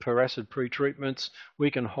programs with the peracid pre-treatments, we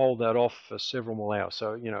can hold that off for several more hours.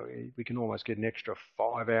 So we can almost get an extra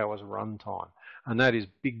 5 hours run time, and that is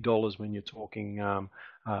big dollars when you're talking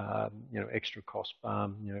extra cost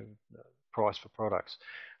price for products.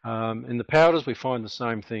 In the powders, we find the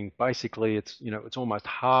same thing. Basically, it's almost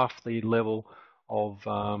half the level of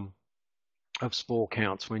spore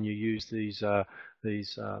counts when you use these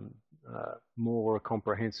more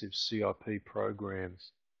comprehensive CIP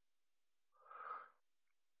programs.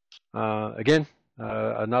 Again,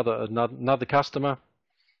 another customer.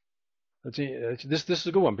 This is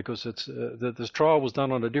a good one because this trial was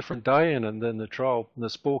done on a different day, and then the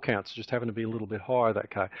spore counts just happened to be a little bit higher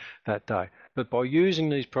that day. But by using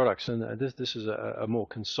these products, and this is a more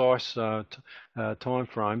concise time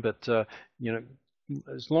frame, but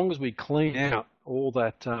as long as we clean out all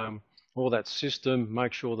that system,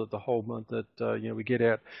 make sure that the whole we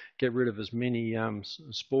get rid of as many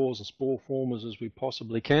spores and spore formers as we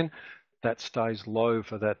possibly can, that stays low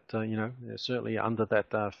for that certainly under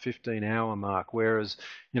that 15-hour mark. Whereas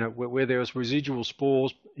where there's residual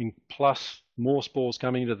spores plus more spores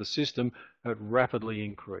coming into the system, it rapidly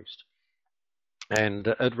increased, and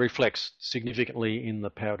it reflects significantly in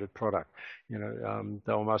the powdered product.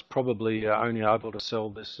 They'll most probably only able to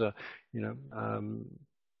sell this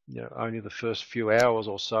only the first few hours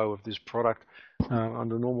or so of this product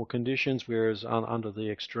under normal conditions, whereas under the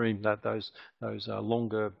extreme, those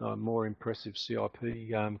longer, more impressive CIP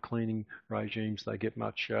cleaning regimes, they get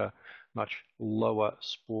much lower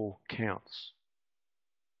spore counts.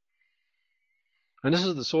 And this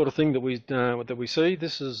is the sort of thing that we see.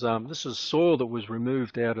 This is soil that was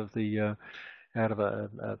removed out of a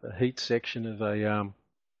heat section of a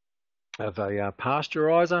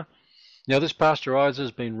pasteurizer. Now, this pasteurizer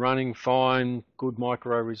has been running fine, good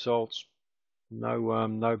micro results,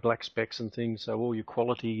 no black specks and things. So all your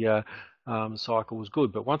quality cycle was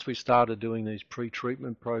good. But once we started doing these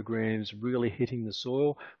pre-treatment programs, really hitting the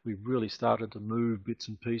soil, we really started to move bits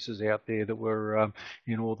and pieces out there that were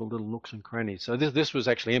in all the little nooks and crannies. So this was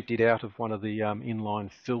actually emptied out of one of the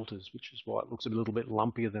inline filters, which is why it looks a little bit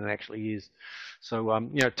lumpier than it actually is. So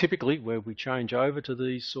typically where we change over to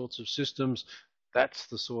these sorts of systems, that's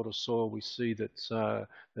the sort of soil we see that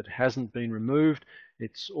hasn't been removed.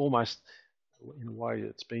 It's almost, in a way,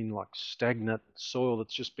 it's been like stagnant soil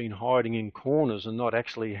that's just been hiding in corners and not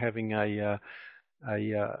actually having an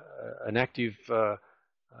active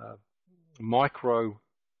micro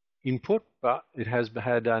input, but it has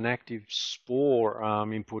had an active spore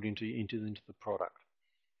input into the product.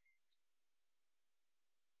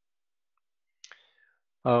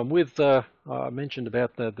 I mentioned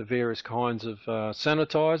about the various kinds of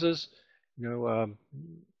sanitizers,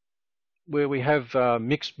 where we have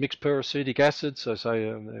mixed peracetic acid, so say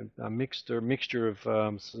a mixture of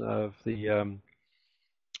the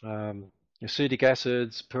acetic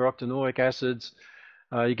acids, peroctanoic acids.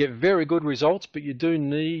 You get very good results, but you do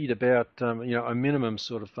need about a minimum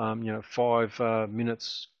sort of 5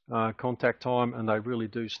 minutes contact time, and they really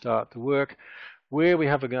do start to work. Where we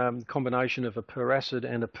have a combination of a peracid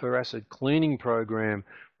and a peracid cleaning program,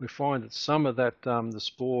 we find that some of that the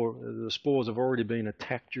spores have already been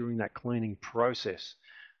attacked during that cleaning process.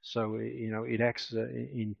 So it acts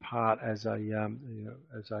in part as an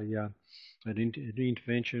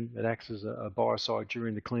intervention. It acts as a biocide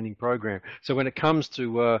during the cleaning program. So when it comes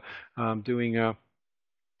to doing a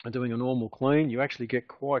normal clean, you actually get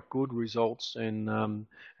quite good results, and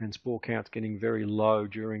spore counts getting very low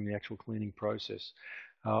during the actual cleaning process.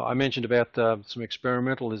 I mentioned about some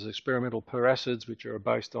there's experimental peracids, which are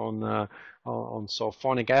based on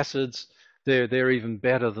sulfonic acids. They're even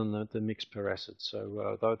better than the mixed peracids.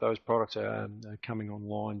 So those products are coming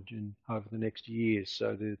online over the next years.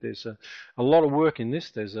 So there's a lot of work in this.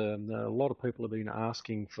 There's a lot of people have been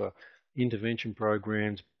asking for intervention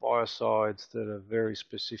programs, biocides that are very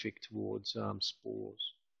specific towards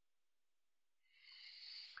spores.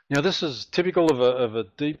 Now, this is typical of a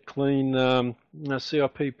deep clean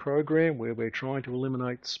CIP program where we're trying to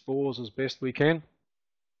eliminate spores as best we can.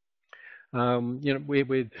 We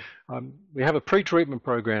have a pre-treatment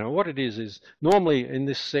program, and what it is normally in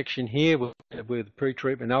this section here with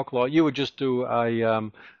pre-treatment alkali, you would just do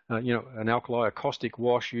an alkali, a caustic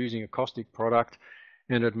wash using a caustic product,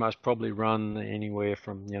 and it must probably run anywhere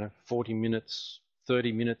from 40 minutes,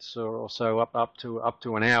 30 minutes or so up to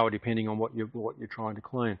an hour, depending on what you're trying to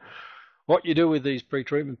clean. What you do with these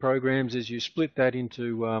pre-treatment programs is you split that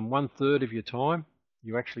into 1/3 of your time.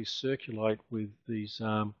 You actually circulate with these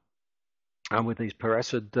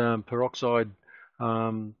peracid peroxide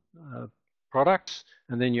products,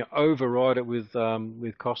 and then you override it with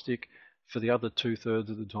caustic for the other 2/3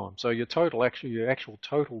 of the time. So your actual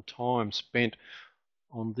total time spent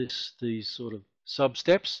on these sort of sub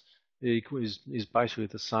steps is basically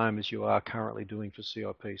the same as you are currently doing for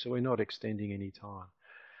CIP. So we're not extending any time.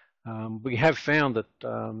 We have found that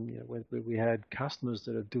we had customers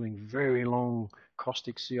that are doing very long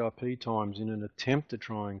caustic CIP times in an attempt to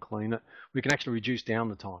try and clean it. We can actually reduce down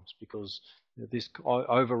the times because this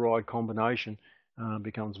override combination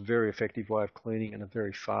becomes a very effective way of cleaning and a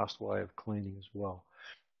very fast way of cleaning as well.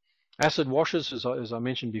 Acid washes, as I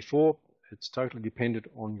mentioned before, it's totally dependent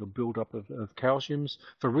on your build-up of calciums.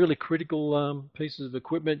 For really critical pieces of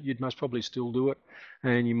equipment, you'd most probably still do it,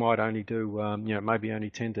 and you might only do maybe only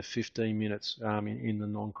 10 to 15 minutes in the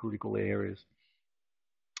non-critical areas.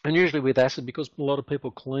 And usually with acid, because a lot of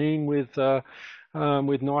people clean with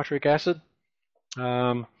nitric acid,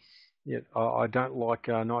 I don't like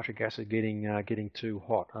nitric acid getting too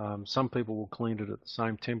hot. Some people will clean it at the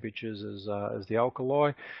same temperatures as the alkali.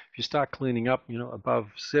 If you start cleaning up,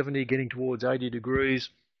 above 70, getting towards 80 degrees,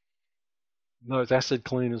 those acid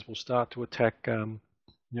cleaners will start to attack,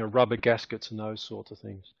 rubber gaskets and those sorts of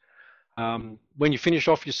things. When you finish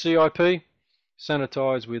off your CIP,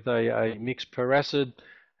 sanitize with a mixed peracid,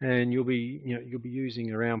 and you'll be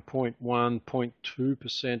using around 0.1,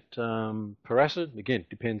 0.2% peracid. Again,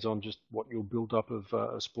 depends on just what your build-up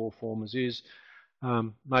of spore formers is.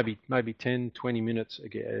 Maybe 10, 20 minutes.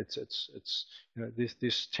 Again, it's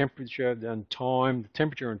this temperature and time. The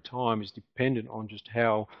temperature and time is dependent on just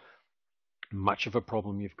how much of a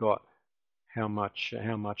problem you've got, how much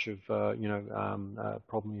of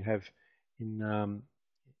problem you have in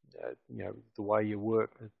the way you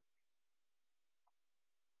work.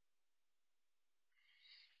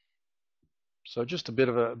 So just a bit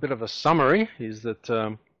of a summary is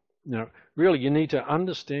that really you need to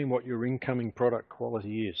understand what your incoming product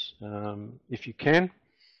quality is. If you can,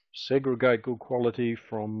 segregate good quality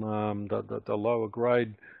from the lower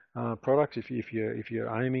grade products if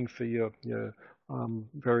you're aiming for your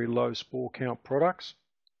very low spore count products.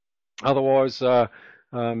 Otherwise,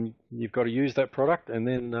 you've got to use that product and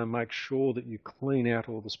then make sure that you clean out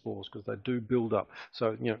all the spores because they do build up.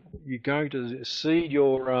 So you're going to seed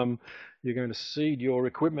your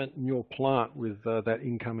equipment and your plant with that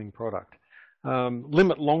incoming product.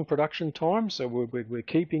 Limit long production time, so we're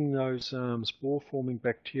keeping those spore-forming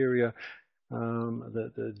bacteria,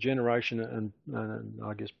 the generation and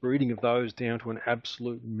I guess breeding of those down to an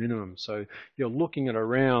absolute minimum. So you're looking at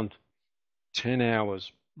around 10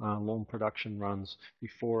 hours long production runs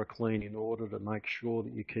before a clean in order to make sure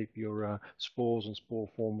that you keep your spores and spore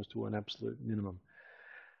formers to an absolute minimum.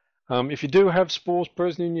 If you do have spores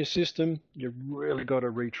present in your system, you've really got to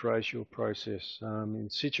retrace your process. In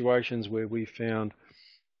situations where we found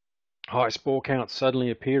high spore counts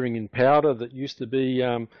suddenly appearing in powder that used to be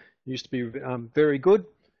very good,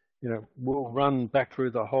 we'll run back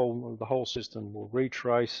through the whole system. We'll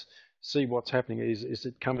retrace, see what's happening. Is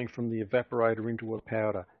it coming from the evaporator into a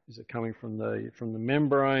powder? Is it coming from the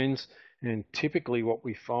membranes? And typically what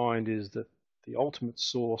we find is that the ultimate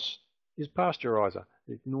source is pasteurizer.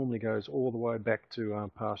 It normally goes all the way back to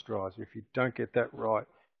pasteurizer. If you don't get that right,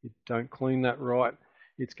 you don't clean that right,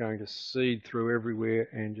 it's going to seed through everywhere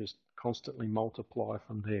and just constantly multiply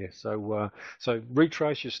from there. So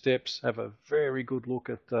retrace your steps, have a very good look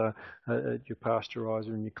at your pasteurizer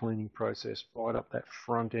and your cleaning process right up that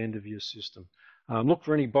front end of your system. Look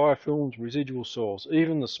for any biofilms, residual soils,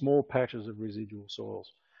 even the small patches of residual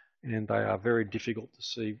soils, and they are very difficult to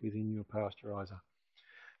see within your pasteurizer.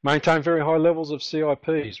 Maintain very high levels of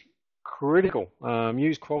CIPs, critical.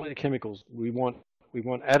 Use quality chemicals. We want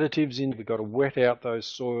additives in. We've got to wet out those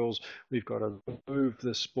soils. We've got to move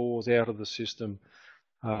the spores out of the system.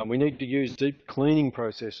 We need to use deep cleaning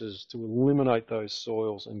processes to eliminate those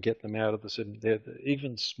soils and get them out of the system. They're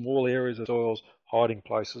even small areas of soils, hiding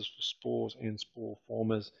places for spores and spore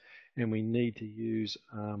formers. And we need to use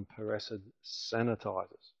peracid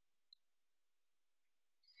sanitizers.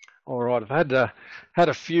 All right, I've had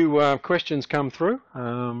a few questions come through,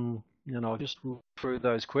 and I'll just walk through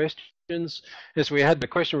those questions. Yes, we had the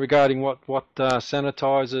question regarding what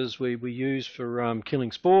sanitizers we use for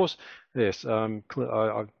killing spores. Yes,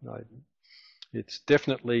 it's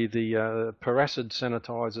definitely the peracid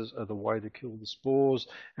sanitizers are the way to kill the spores.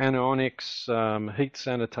 Anionics, heat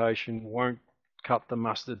sanitation won't cut the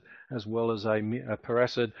mustard as well as a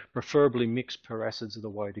peracid. Preferably mixed peracids are the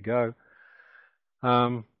way to go.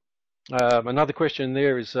 Another question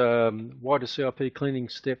there is why do CIP cleaning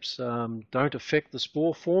steps don't affect the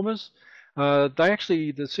spore formers?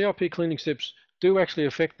 The CIP cleaning steps do actually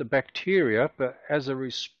affect the bacteria, but as a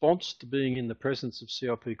response to being in the presence of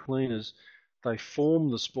CIP cleaners, they form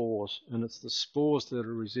the spores, and it's the spores that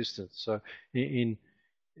are resistant. So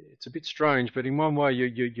it's a bit strange, but in one way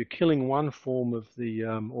you're killing one form of the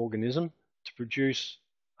organism to produce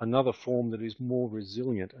another form that is more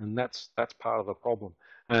resilient, and that's part of the problem.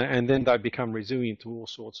 And then they become resilient to all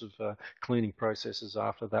sorts of cleaning processes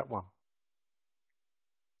after that one.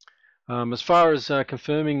 As far as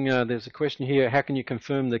confirming, there's a question here, how can you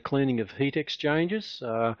confirm the cleaning of heat exchangers?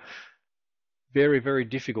 Very, very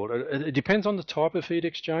difficult. It depends on the type of heat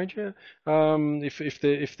exchanger.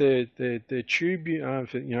 If they're tube,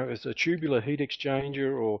 it's a tubular heat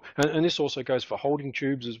exchanger, and this also goes for holding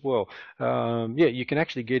tubes as well. Yeah, you can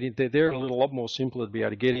actually get in. They're a lot more simpler to be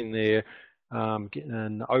able to get in there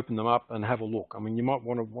and open them up and have a look. I mean, you might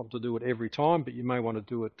want to do it every time, but you may want to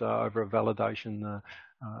do it over a validation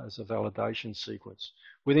as a validation sequence.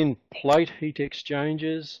 Within plate heat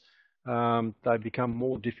exchangers, they become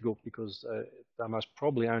more difficult because they must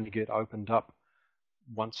probably only get opened up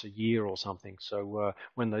once a year or something. So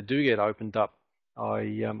when they do get opened up,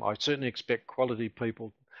 I certainly expect quality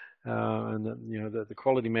people and the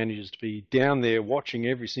quality managers to be down there watching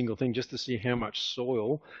every single thing just to see how much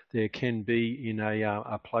soil there can be in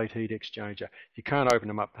a plate heat exchanger. You can't open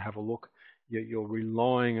them up to have a look. You're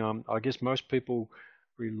relying on, I guess most people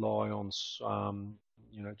rely on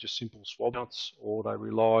just simple swab counts, or they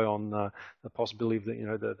rely on the possibility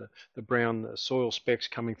of the brown soil specks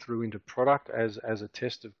coming through into product as a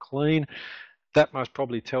test of clean. That most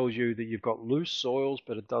probably tells you that you've got loose soils,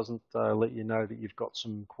 but it doesn't let you know that you've got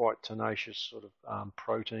some quite tenacious sort of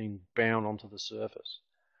protein bound onto the surface.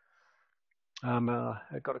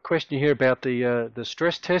 I've got a question here about the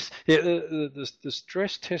stress test. Yeah, the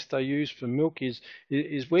stress test they use for milk is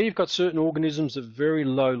where you've got certain organisms at very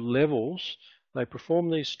low levels. they perform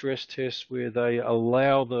these stress tests where they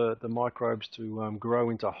allow the microbes to grow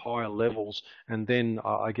into higher levels, and then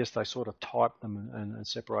I guess they sort of type them and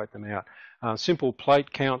separate them out. Simple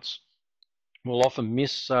plate counts will often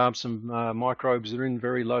miss some microbes that are in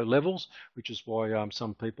very low levels, which is why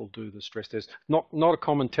some people do the stress test. Not a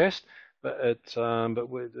common test, but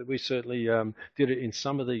we certainly did it in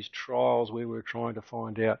some of these trials where we were trying to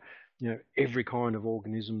find out, every kind of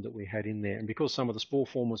organism that we had in there. And because some of the spore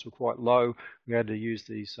formers were quite low, we had to use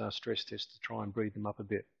these stress tests to try and breed them up a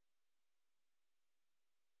bit.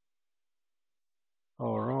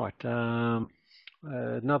 All right.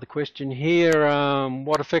 Another question here.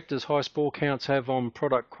 What effect does high spore counts have on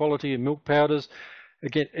product quality and milk powders?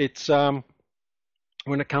 Again, it's when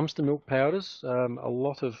it comes to milk powders, a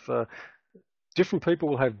lot of different people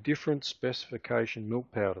will have different specification milk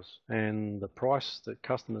powders, and the price that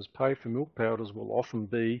customers pay for milk powders will often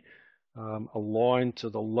be aligned to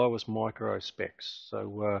the lowest micro specs.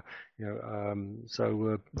 So,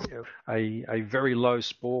 a very low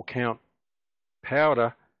spore count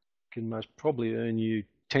powder can most probably earn you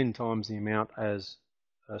 10 times the amount as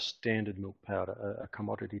a standard milk powder, a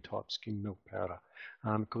commodity type skim milk powder,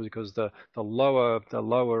 because the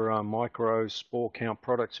lower micro spore count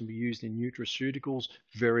products can be used in nutraceuticals,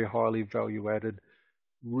 very highly value added,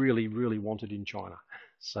 really wanted in China.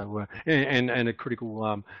 So and a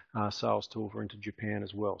critical sales tool for into Japan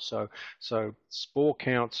as well. So spore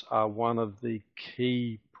counts are one of the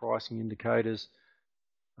key pricing indicators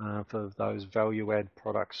for those value add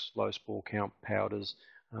products, low spore count powders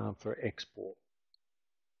for export.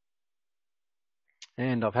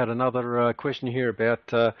 And I've had another question here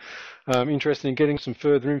about interested in getting some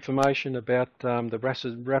further information about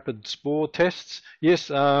the rapid spore tests. Yes,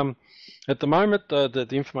 at the moment the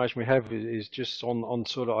information we have is just on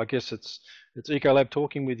sort of, I guess it's Ecolab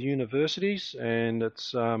talking with universities, and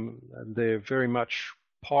it's they're very much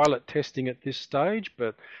pilot testing at this stage,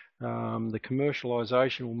 but the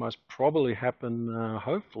commercialisation will most probably happen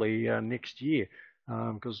hopefully next year.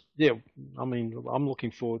 Because I mean, I'm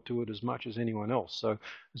looking forward to it as much as anyone else. So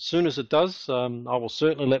as soon as it does, I will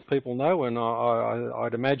certainly let people know, and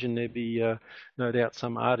I'd imagine there'd be no doubt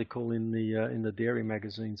some article in the dairy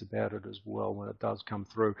magazines about it as well when it does come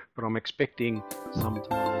through. But I'm expecting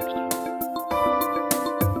sometime next year.